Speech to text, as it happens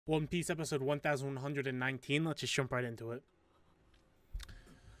One Piece episode 1119. Let's just jump right into it.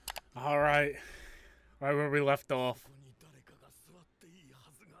 Alright. Right where we left off.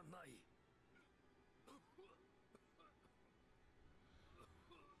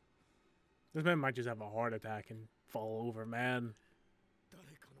 This man might just have a heart attack and fall over, man.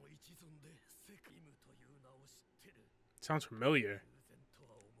 Sounds familiar.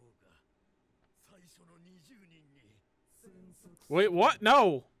 Wait, what?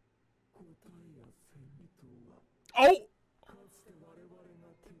 No! Oh!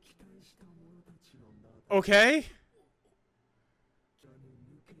 Okay.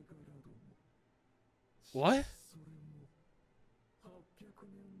 What?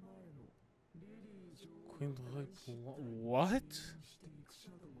 What?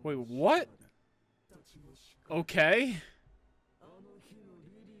 Wait, what? Okay.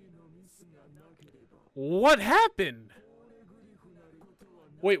 What happened?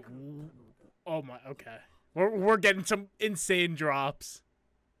 Wait. Oh my. Okay. We're getting some insane drops.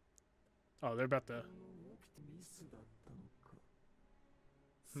 Oh, they're about to.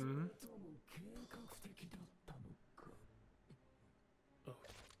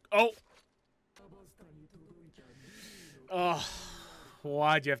 Oh. Oh.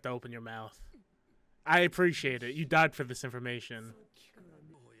 Why'd you have to open your mouth? I appreciate it. You died for this information.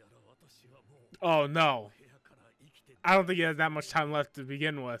 Oh, no. I don't think he has that much time left to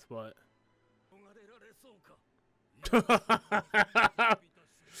begin with, but...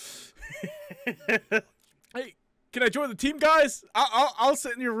 Hey, can I join the team, guys? I'll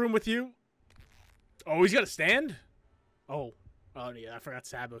sit in your room with you. Oh, he's got to stand? Oh. Oh, yeah, I forgot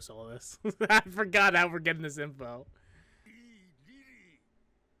Sabo saw this. I forgot how we're getting this info.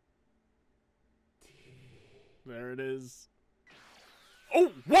 There it is.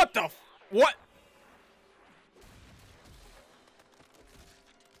 Oh, what the what?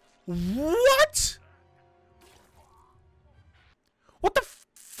 What? What the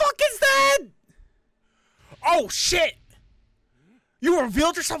fuck is that? Oh, shit. You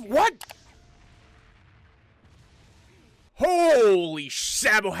revealed yourself? What? Holy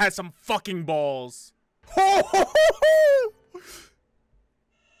Sabo has some fucking balls.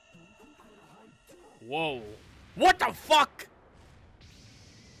 Whoa. What the fuck?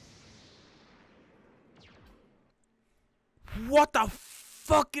 What the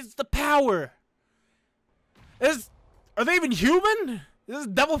fuck is the power? Are they even human? This is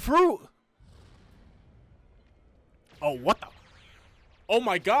devil fruit. Oh, what the? Oh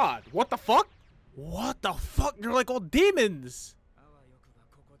my god. What the fuck? What the fuck? They're like all demons.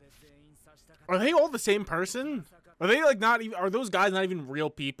 Are they all the same person? Are they like not even, are those guys not even real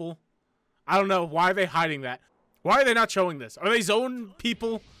people? I don't know. Why are they hiding that? Why are they not showing this? Are they zone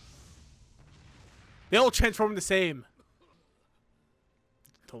people? They all transform the same.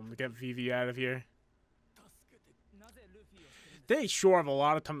 Told them to get Vivi out of here. They sure have a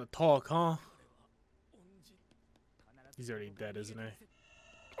lot of time to talk, huh? He's already dead, isn't he?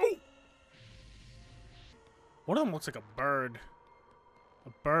 Oh! One of them looks like a bird. A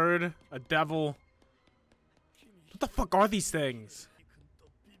bird, a devil. What the fuck are these things?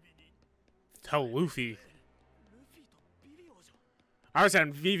 Tell Luffy. I was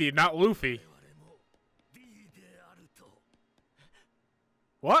saying Vivi, not Luffy.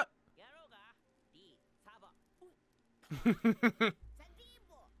 What?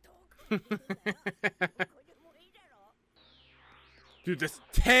 Dude, this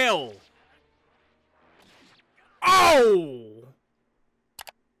tail. Oh!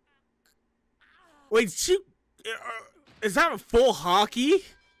 Wait, is that a full hockey?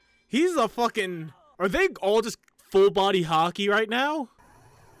 He's a fucking... Are they all just full body hockey right now?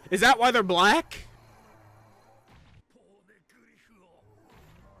 Is that why they're black?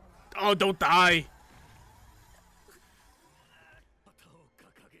 Oh, don't die.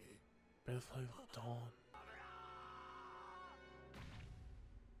 Butterfly of Dawn.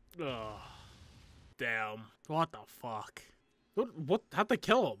 Ugh. Damn. What the fuck? What? How'd they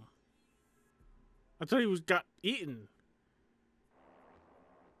kill him? I thought he got eaten.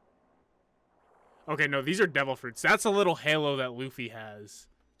 Okay, no, these are devil fruits. That's a little halo that Luffy has.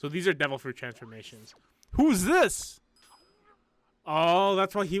 So these are devil fruit transformations. Who's this? Oh,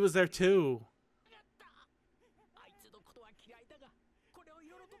 that's why he was there too.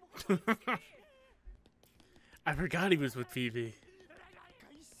 I forgot he was with Vivi.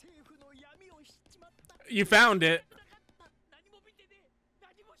 You found it.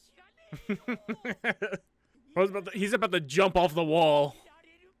 He's about to jump off the wall.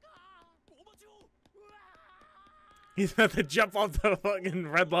 He's about to jump off the fucking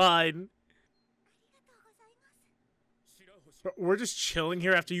red line. We're just chilling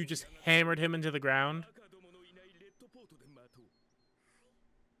here after you just hammered him into the ground.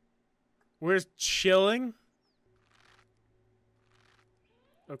 We're just chilling.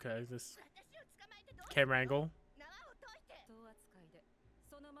 Okay, this camera angle.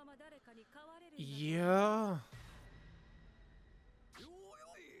 Yeah.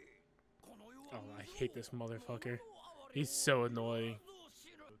 Oh, I hate this motherfucker. He's so annoying.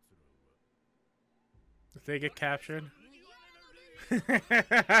 If they get captured.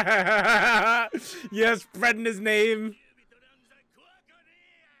 Yes, spreading his name.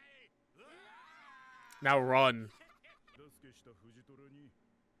 Now run.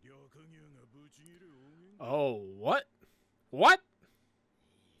 Oh, what? What?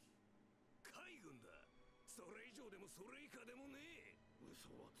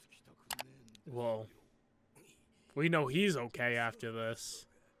 Whoa. We know he's okay after this.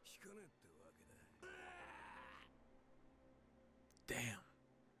 Damn.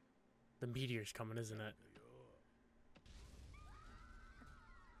 The meteor's coming, isn't it?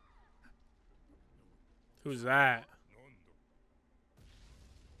 Who's that?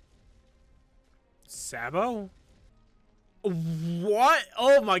 Sabo? What?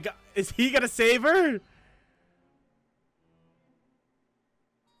 Oh my god. Is he gonna save her?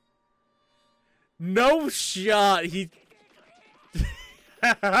 No shot. He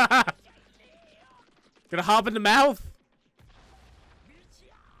gonna hop in the mouth.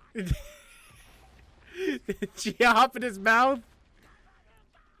 Did she hop in his mouth?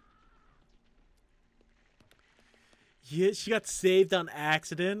 Yeah, she got saved on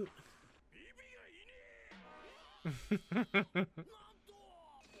accident.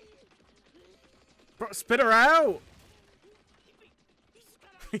 Bro, spit her out.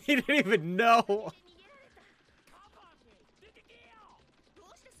 He didn't even know.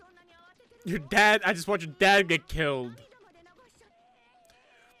 Your dad, I just watched your dad get killed.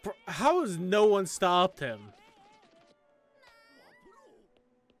 Bro, how has no one stopped him?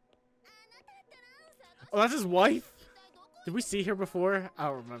 Oh, that's his wife? Did we see her before? I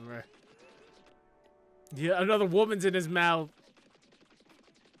don't remember. Yeah, another woman's in his mouth.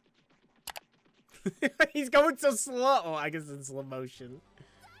 He's going so slow. Oh, I guess in slow motion.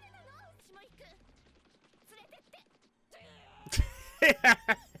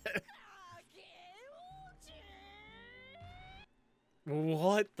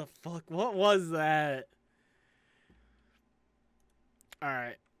 What the fuck? What was that?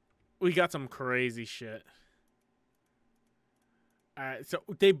 Alright. We got some crazy shit. Alright, so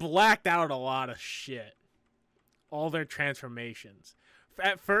they blacked out a lot of shit. All their transformations.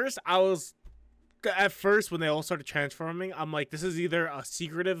 At first, when they all started transforming, I'm like, this is either a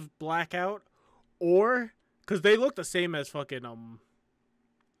secretive blackout or, because they look the same as fucking,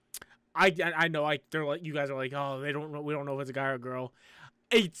 I know, they're like, you guys are like, oh, we don't know if it's a guy or a girl.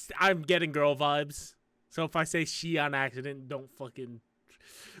 I'm getting girl vibes. So if I say she on accident, don't fucking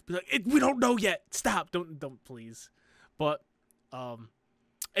be like, we don't know yet. Stop, don't please. But,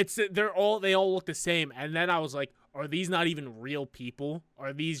 they all look the same. And then I was like, are these not even real people?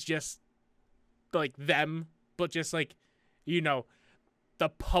 Are these just like them, but just like, you know, the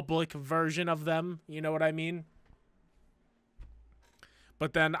public version of them? You know what I mean?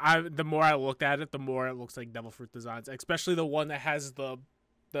 But then the more I looked at it, the more it looks like Devil Fruit designs, especially the one that has the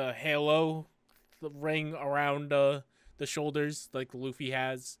halo, the ring around the shoulders, like Luffy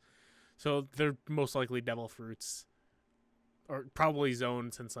has. So they're most likely Devil Fruits, or probably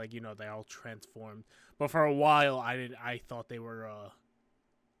Zone, since, like, you know, they all transformed. But for a while, I thought they were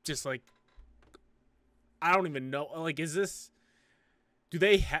just like, I don't even know. Like, is this?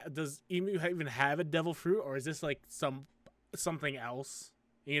 Does Emu even have a Devil Fruit, or is this like something else?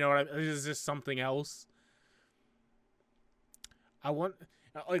 You know what I mean? Is this something else?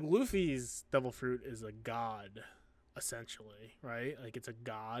 Like, Luffy's Devil Fruit is a god, essentially, right? Like, it's a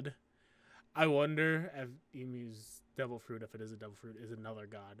god. I wonder if Emu's Devil Fruit, if it is a Devil Fruit, is another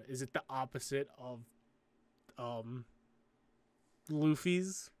god. Is it the opposite of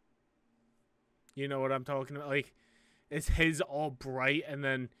Luffy's? You know what I'm talking about? Like, is his all bright and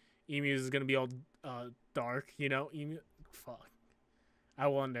then Emu's is gonna be all dark? You know, fuck. I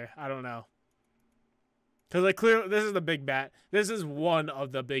wonder. I don't know. Cause, like, clearly this is the big bad. This is one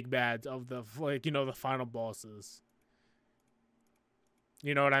of the big bads of the, like, you know, the final bosses.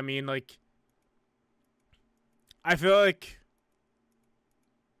 You know what I mean? Like, I feel like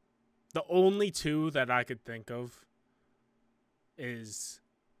the only two that I could think of is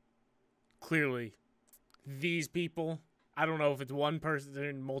clearly these people. I don't know if it's one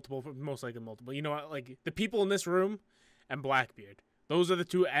person, multiple, most likely multiple. You know what? Like, the people in this room and Blackbeard. Those are the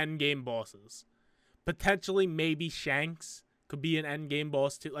two end game bosses. Potentially, maybe Shanks, could be an end game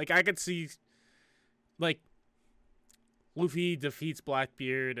boss too. Like I could see, like, Luffy defeats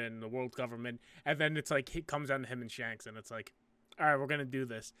Blackbeard and the world government, and then it's like it comes down to him and Shanks, and it's like, all right, we're gonna do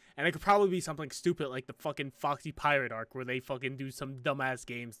this. And it could probably be something stupid like the fucking Foxy Pirate arc, where they fucking do some dumbass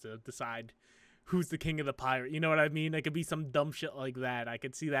games to decide who's the king of the pirate. You know what I mean? It could be some dumb shit like that. I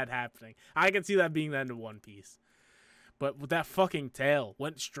could see that happening. I could see that being the end of One Piece. But with that fucking tail,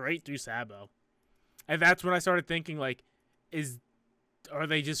 went straight through Sabo. And that's when I started thinking, like, are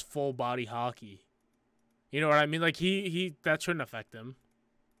they just full body hockey? You know what I mean? Like, that shouldn't affect him.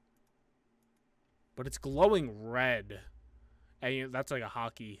 But it's glowing red. And you know, that's like a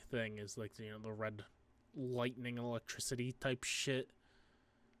hockey thing, is like, you know, the red lightning electricity type shit.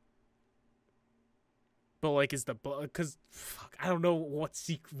 But like, because fuck, I don't know what's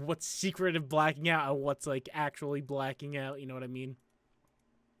secretive blacking out and what's like actually blacking out. You know what I mean?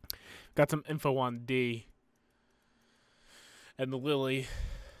 Got some info on D and the Lily.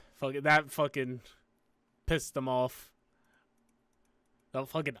 That fucking pissed them off. That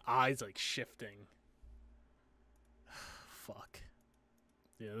fucking eyes like shifting. Fuck.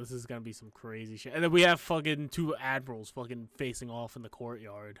 Yeah, this is gonna be some crazy shit. And then we have fucking 2 admirals fucking facing off in the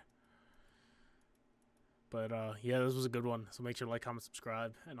courtyard. But yeah, this was a good one. So make sure to like, comment,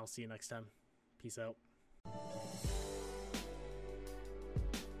 subscribe, and I'll see you next time. Peace out.